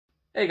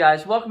Hey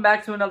guys, welcome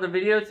back to another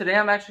video. Today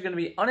I'm actually going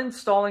to be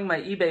uninstalling my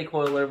eBay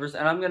coilovers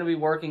and I'm going to be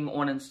working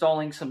on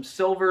installing some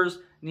Silver's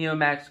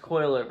Neomax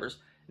coilovers.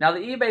 Now the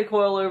eBay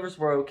coilovers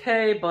were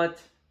okay, but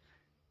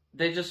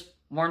they just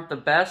weren't the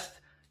best.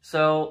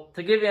 So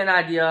to give you an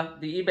idea,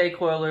 the eBay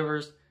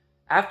coilovers,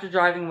 after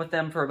driving with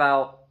them for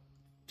about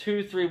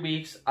 2-3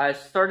 weeks, I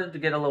started to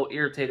get a little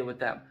irritated with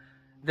them.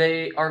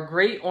 They are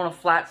great on a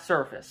flat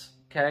surface,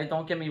 okay?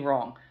 Don't get me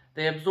wrong.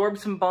 They absorb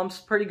some bumps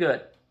pretty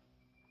good.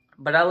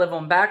 But I live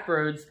on back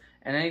roads,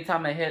 and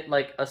anytime I hit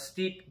like a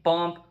steep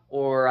bump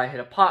or I hit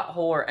a pothole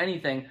or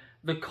anything,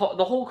 the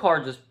whole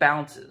car just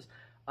bounces.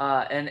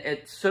 And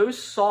it's so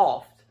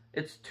soft,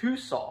 it's too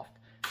soft.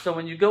 So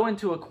when you go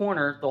into a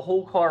corner, the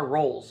whole car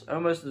rolls,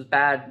 almost as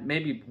bad,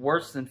 maybe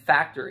worse than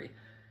factory.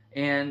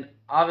 And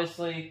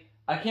obviously,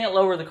 I can't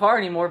lower the car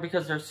anymore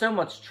because there's so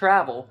much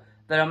travel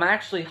that I'm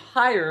actually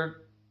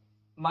higher.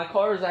 My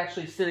car is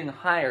actually sitting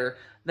higher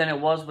than it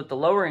was with the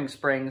lowering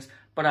springs,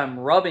 but I'm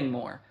rubbing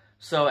more.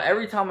 So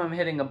every time I'm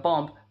hitting a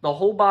bump, the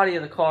whole body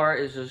of the car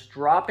is just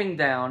dropping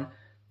down,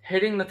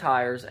 hitting the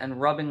tires,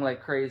 and rubbing like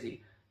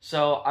crazy.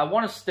 So I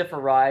want a stiffer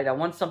ride, I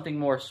want something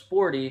more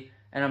sporty,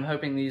 and I'm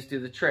hoping these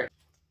do the trick.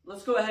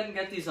 Let's go ahead and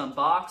get these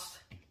unboxed,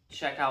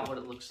 check out what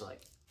it looks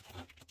like.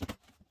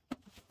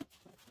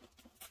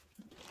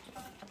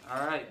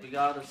 Alright, we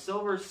got a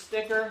silver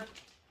sticker,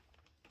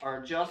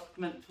 our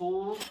adjustment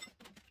tools.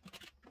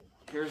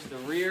 Here's the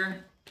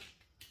rear.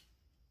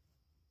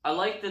 I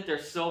like that they're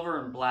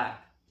silver and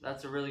black.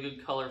 That's a really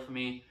good color for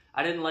me.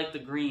 I didn't like the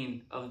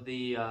green of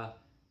the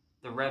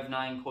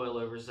Rev9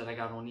 coilovers that I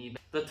got on eBay.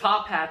 The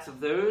top hats of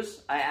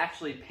those I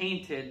actually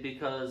painted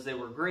because they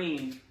were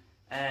green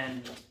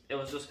and it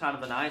was just kind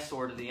of an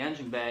eyesore to the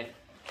engine bay,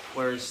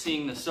 whereas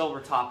seeing the silver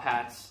top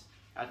hats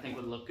I think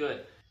would look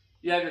good.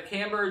 You have your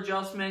camber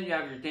adjustment, you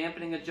have your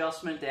dampening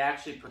adjustment. They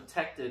actually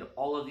protected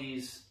all of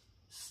these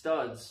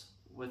studs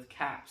with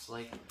caps.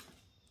 Like,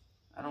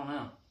 I don't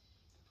know.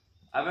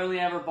 I've only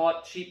ever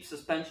bought cheap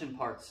suspension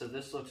parts, so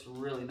this looks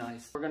really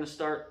nice. We're going to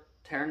start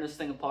tearing this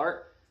thing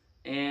apart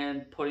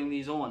and putting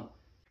these on.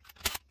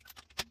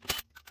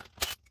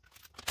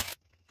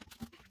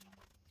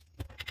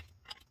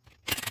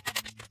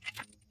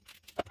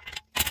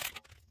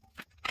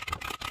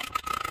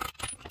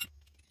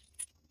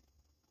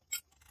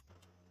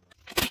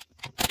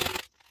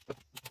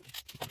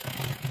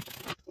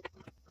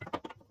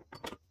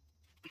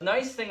 The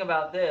nice thing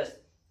about this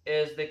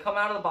is they come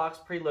out of the box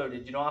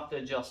preloaded. You don't have to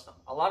adjust them.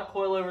 A lot of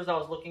coilovers I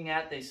was looking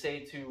at, they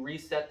say to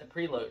reset the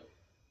preload.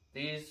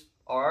 These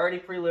are already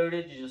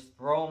preloaded. You just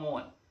throw them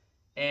on.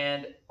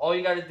 And all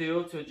you got to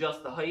do to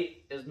adjust the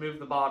height is move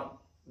the bottom.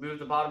 Move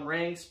the bottom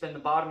ring, spin the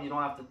bottom. You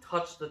don't have to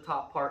touch the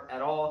top part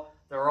at all.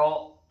 They're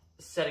all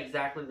set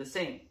exactly the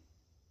same.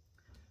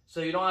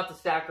 So you don't have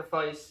to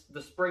sacrifice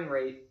the spring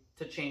rate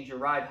to change your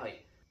ride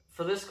height.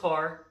 For this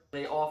car,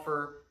 they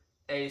offer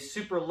a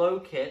super low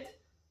kit.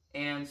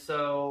 And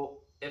so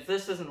if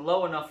this isn't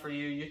low enough for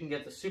you, you can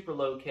get the super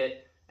low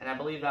kit, and I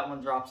believe that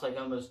one drops like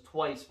almost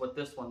twice what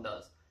this one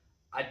does.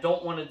 I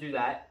don't want to do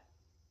that.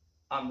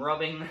 I'm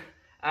rubbing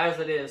as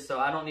it is, so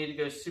I don't need to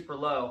go super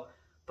low,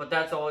 but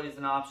that's always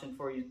an option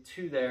for you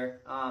too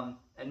there.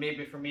 And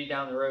maybe for me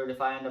down the road,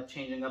 if I end up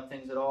changing up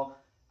things at all,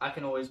 I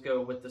can always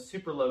go with the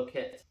super low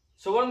kit.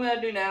 So what I'm going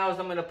to do now is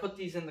I'm going to put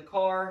these in the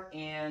car,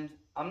 and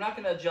I'm not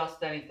going to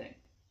adjust anything.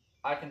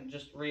 I can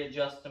just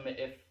readjust them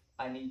if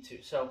I need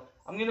to. So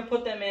I'm going to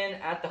put them in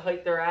at the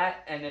height they're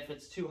at, and if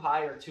it's too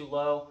high or too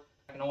low,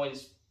 I can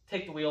always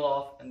take the wheel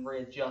off and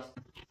readjust.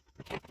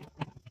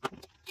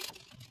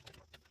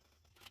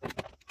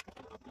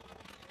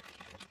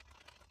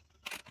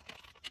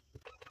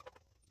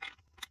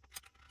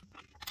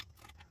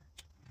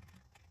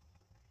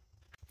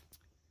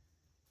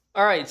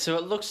 Alright, so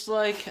it looks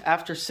like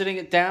after sitting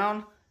it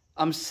down,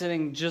 I'm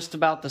sitting just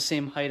about the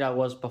same height I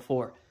was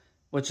before,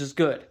 which is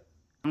good.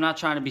 I'm not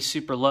trying to be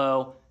super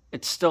low.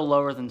 It's still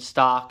lower than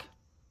stock,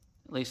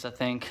 at least I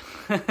think.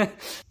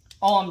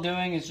 All I'm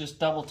doing is just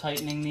double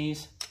tightening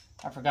these.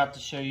 I forgot to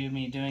show you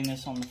me doing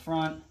this on the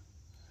front.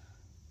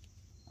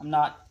 I'm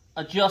not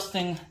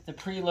adjusting the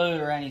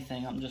preload or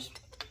anything. I'm just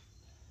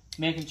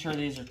making sure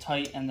these are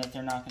tight and that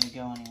they're not going to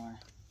go anywhere.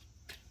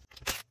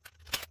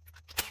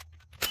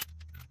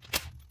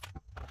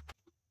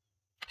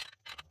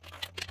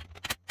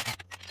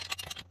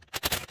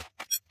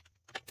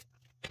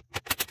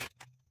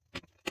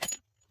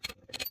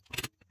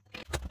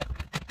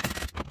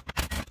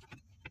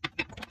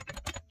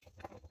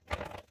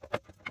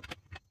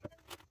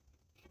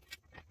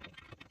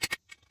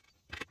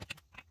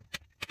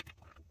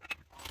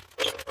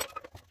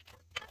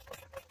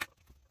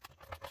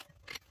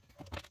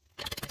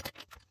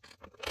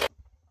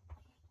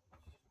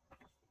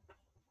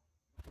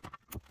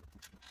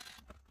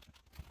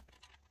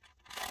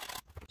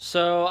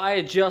 So I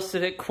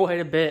adjusted it quite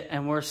a bit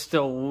and we're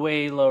still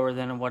way lower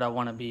than what I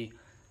want to be.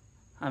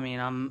 I mean,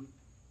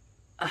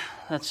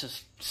 that's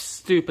just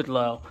stupid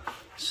low.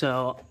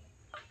 So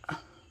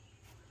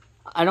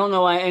I don't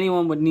know why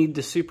anyone would need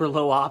the super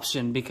low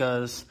option,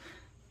 because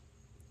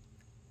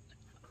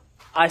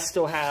I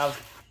still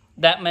have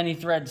that many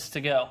threads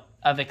to go.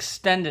 I've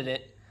extended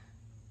it.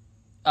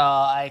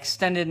 I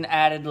extended and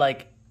added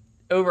like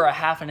over a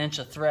 ½ inch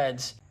of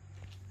threads.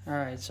 All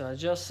right, so I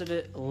adjusted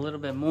it a little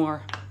bit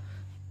more.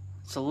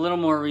 It's a little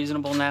more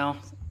reasonable now.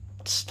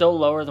 It's still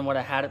lower than what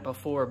I had it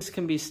before. This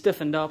can be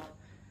stiffened up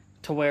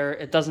to where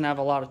it doesn't have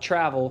a lot of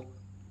travel.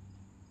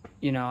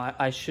 You know,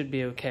 I should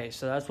be okay.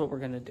 So that's what we're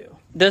gonna do.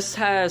 This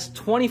has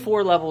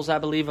 24 levels, I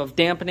believe, of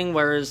dampening,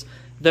 whereas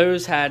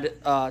those had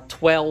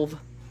 12,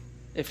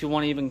 if you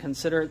want to even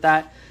consider it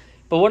that.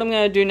 But what I'm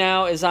gonna do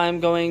now is I'm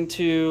going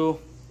to,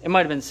 it might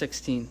have been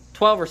 16,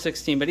 12 or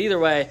 16, but either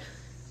way,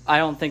 I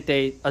don't think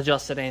they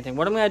adjusted anything.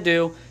 What I'm gonna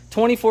do,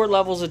 24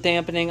 levels of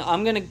dampening,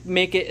 I'm gonna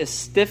make it as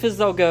stiff as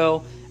they'll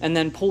go and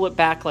then pull it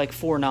back like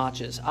 4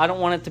 notches. I don't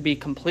want it to be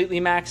completely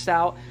maxed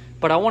out,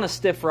 but I want a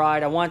stiff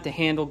ride. I want it to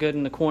handle good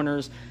in the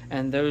corners,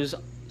 and those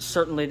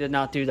certainly did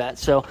not do that.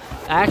 So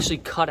I actually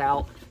cut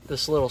out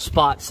this little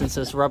spot since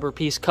this rubber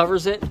piece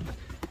covers it,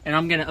 and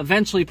I'm gonna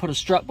eventually put a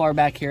strut bar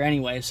back here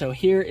anyway. So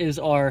here is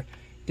our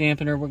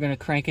dampener. We're gonna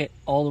crank it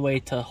all the way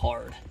to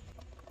hard.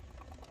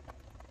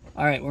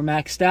 All right, we're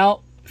maxed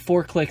out.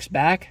 4 clicks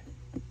back.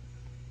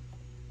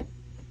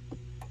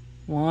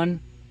 1,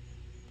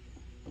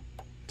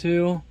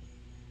 2,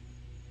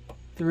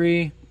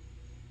 3,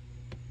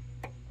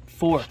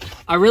 4.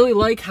 I really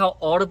like how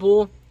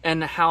audible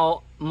and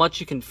how much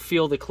you can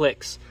feel the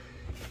clicks.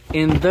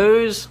 In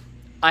those,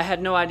 I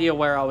had no idea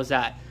where I was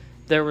at.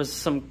 There was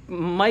some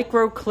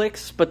micro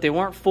clicks, but they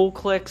weren't full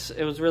clicks.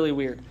 It was really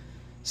weird.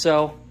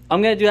 So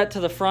I'm gonna do that to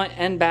the front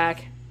and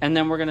back, and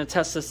then we're gonna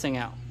test this thing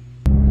out.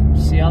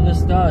 See how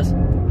this does.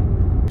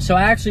 So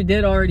I actually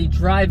did already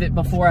drive it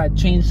before I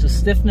changed the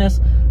stiffness,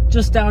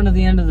 just down to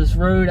the end of this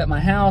road at my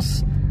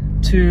house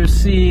to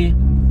see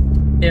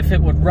if it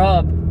would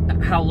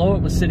rub, how low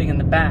it was sitting in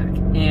the back.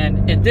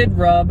 And it did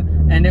rub,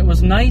 and it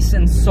was nice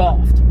and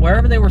soft.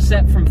 Wherever they were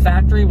set from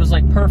factory was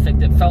like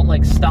perfect. It felt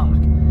like stock.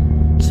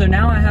 So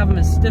now I have them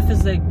as stiff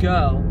as they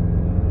go.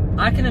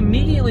 I can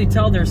immediately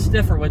tell they're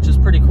stiffer, which is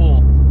pretty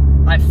cool.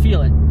 I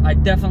feel it. I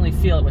definitely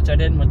feel it, which I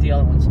didn't with the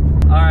other ones.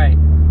 All right.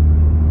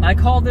 I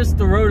call this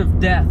the road of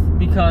death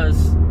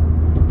because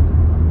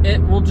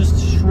it will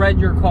just shred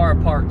your car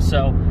apart.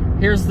 So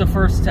here's the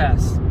first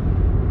test.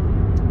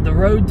 The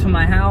road to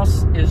my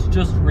house is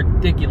just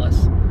ridiculous.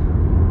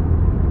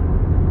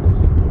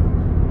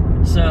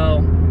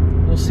 So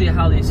we'll see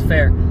how these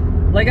fare.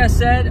 Like I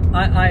said,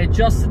 I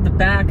adjusted the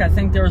back. I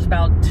think there was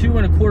about 2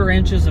 1/4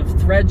 inches of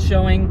thread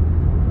showing.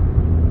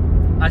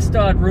 I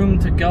still had room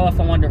to go if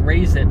I wanted to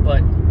raise it,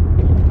 but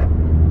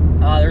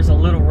there's a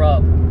little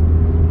rub.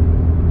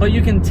 But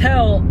you can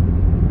tell,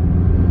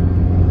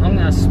 I'm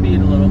gonna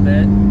speed a little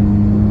bit.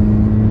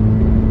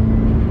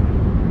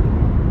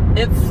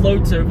 It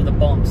floats over the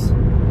bumps.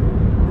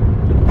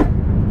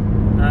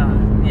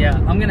 Yeah,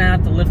 I'm gonna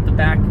have to lift the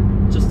back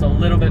just a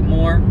little bit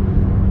more.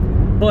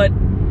 But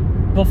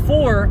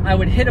before, I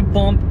would hit a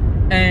bump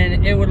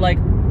and it would like,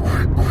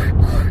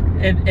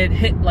 it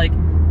hit like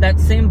that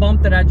same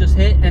bump that I just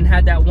hit and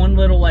had that one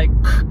little like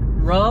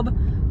rub.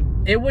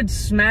 It would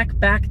smack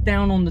back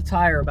down on the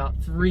tire about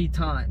 3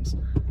 times.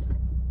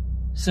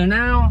 So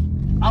now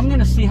I'm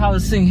gonna see how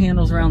this thing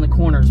handles around the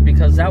corners,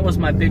 because that was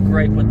my big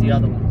gripe with the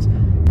other ones.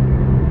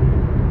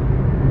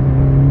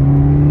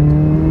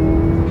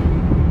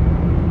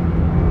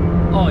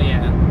 Oh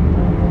yeah,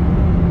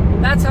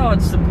 that's how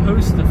it's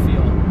supposed to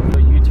feel. Do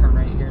a U-turn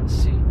right here and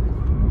see.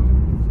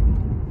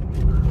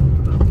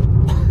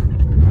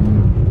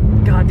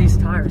 God, these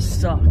tires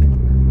suck.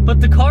 But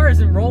the car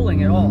isn't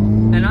rolling at all,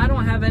 and I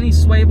don't have any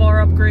sway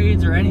bar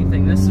upgrades or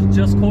anything. This is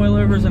just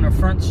coilovers and a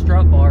front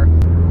strut bar.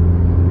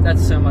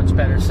 That's so much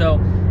better.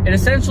 So it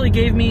essentially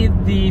gave me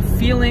the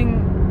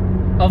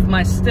feeling of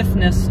my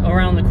stiffness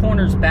around the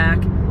corners back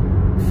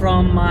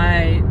from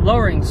my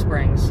lowering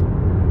springs,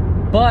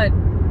 but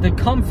the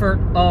comfort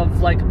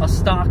of like a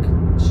stock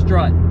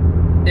strut.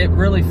 It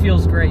really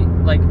feels great.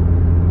 Like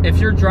if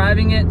you're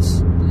driving it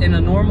in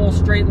a normal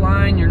straight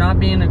line, you're not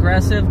being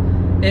aggressive,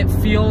 it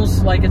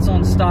feels like it's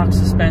on stock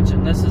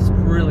suspension. This is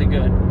really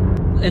good.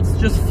 It's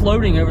just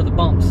floating over the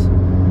bumps.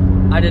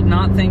 I did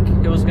not think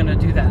it was gonna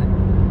do that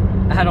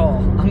at all.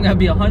 I'm gonna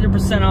be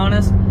 100%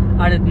 honest.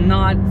 I did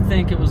not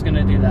think it was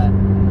gonna do that.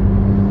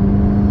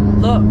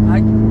 Look,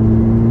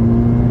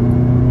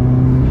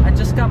 I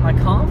just got my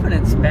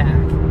confidence back.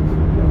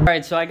 All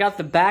right, so I got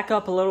the back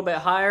up a little bit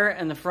higher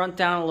and the front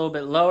down a little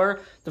bit lower.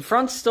 The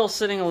front's still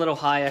sitting a little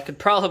high. I could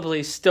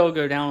probably still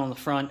go down on the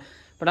front,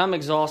 but I'm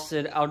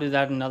exhausted. I'll do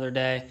that another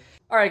day.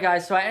 All right,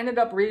 guys, so I ended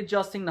up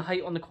readjusting the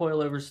height on the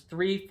coilovers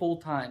 3 full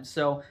times.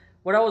 So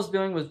what I was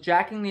doing was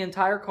jacking the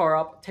entire car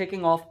up,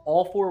 taking off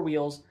all 4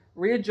 wheels,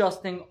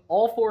 readjusting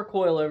all 4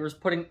 coilovers,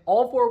 putting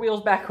all 4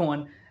 wheels back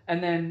on,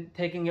 and then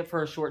taking it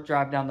for a short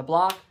drive down the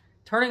block,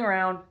 turning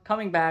around,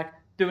 coming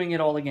back, doing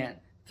it all again.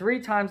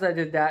 3 times I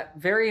did that.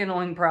 Very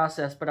annoying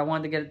process, but I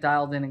wanted to get it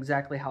dialed in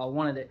exactly how I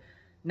wanted it.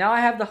 Now I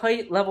have the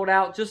height leveled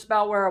out just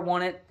about where I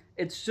want it.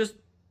 It's just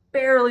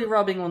barely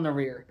rubbing on the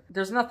rear.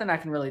 There's nothing I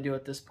can really do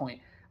at this point.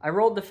 I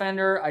rolled the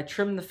fender, I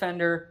trimmed the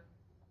fender.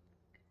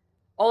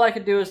 all I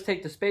could do is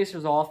take the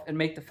spacers off and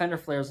make the fender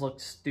flares look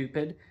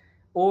stupid,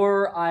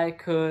 or I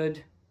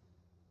could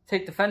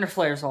take the fender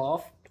flares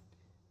off.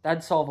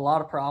 That'd solve a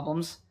lot of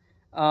problems.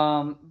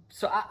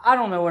 So I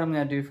don't know what I'm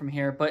going to do from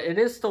here, but it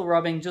is still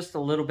rubbing just a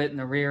little bit in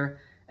the rear,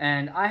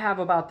 and I have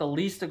about the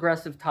least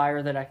aggressive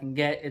tire that I can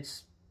get.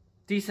 It's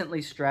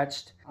decently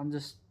stretched.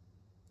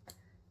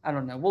 I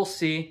don't know. We'll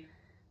see.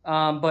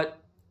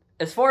 But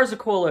as far as the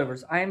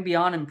coilovers, I am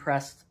beyond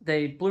impressed.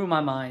 They blew my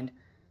mind.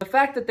 The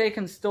fact that they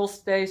can still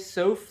stay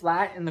so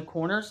flat in the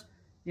corners,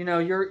 you know,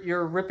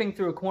 you're ripping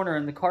through a corner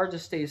and the car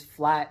just stays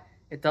flat.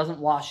 It doesn't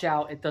wash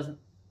out. It doesn't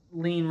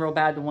lean real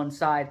bad to one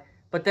side.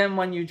 But then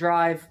when you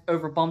drive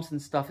over bumps and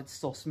stuff, it's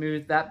still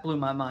smooth. That blew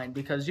my mind,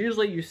 because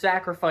usually you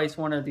sacrifice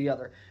one or the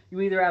other.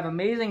 You either have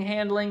amazing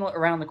handling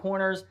around the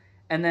corners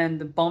and then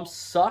the bumps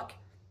suck,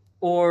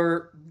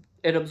 or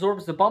it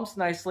absorbs the bumps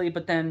nicely,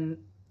 but then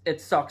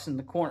it sucks in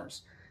the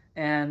corners.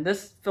 And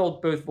this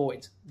filled both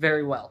voids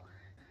very well.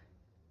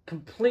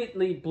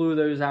 Completely blew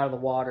those out of the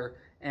water.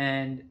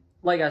 And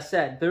like I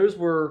said, those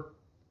were,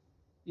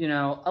 you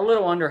know, a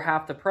little under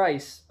half the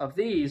price of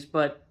these,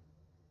 but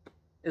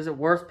is it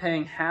worth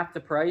paying half the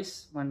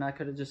price when I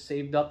could have just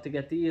saved up to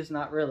get these?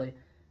 Not really.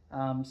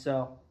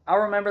 So I'll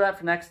remember that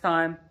for next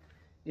time.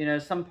 You know,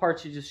 some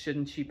parts you just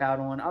shouldn't cheap out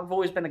on. I've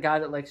always been a guy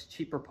that likes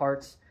cheaper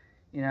parts,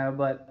 you know,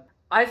 but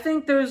I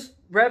think those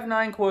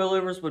Rev9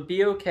 coilovers would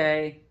be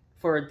okay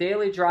for a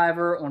daily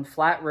driver on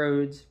flat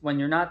roads when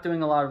you're not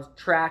doing a lot of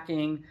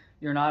tracking,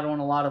 you're not on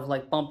a lot of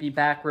like bumpy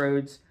back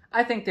roads.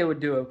 I think they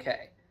would do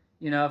okay.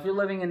 You know, if you're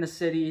living in the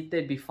city,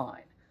 they'd be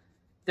fine.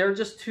 They're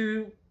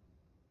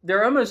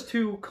almost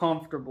too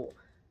comfortable,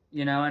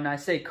 you know, and I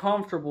say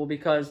comfortable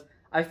because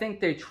I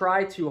think they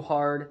try too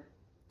hard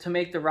to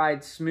make the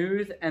ride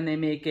smooth and they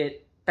make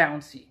it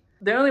bouncy.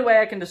 The only way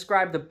I can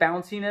describe the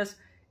bounciness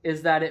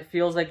is that it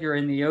feels like you're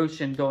in the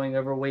ocean going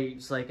over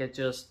waves. Like it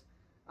just,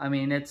 I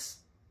mean, it's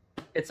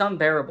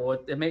unbearable.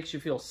 It makes you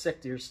feel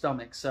sick to your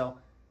stomach. So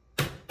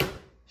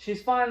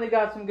she's finally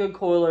got some good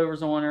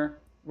coilovers on her.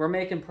 We're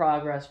making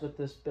progress with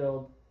this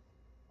build.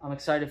 I'm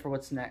excited for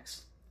what's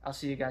next. I'll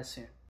see you guys soon.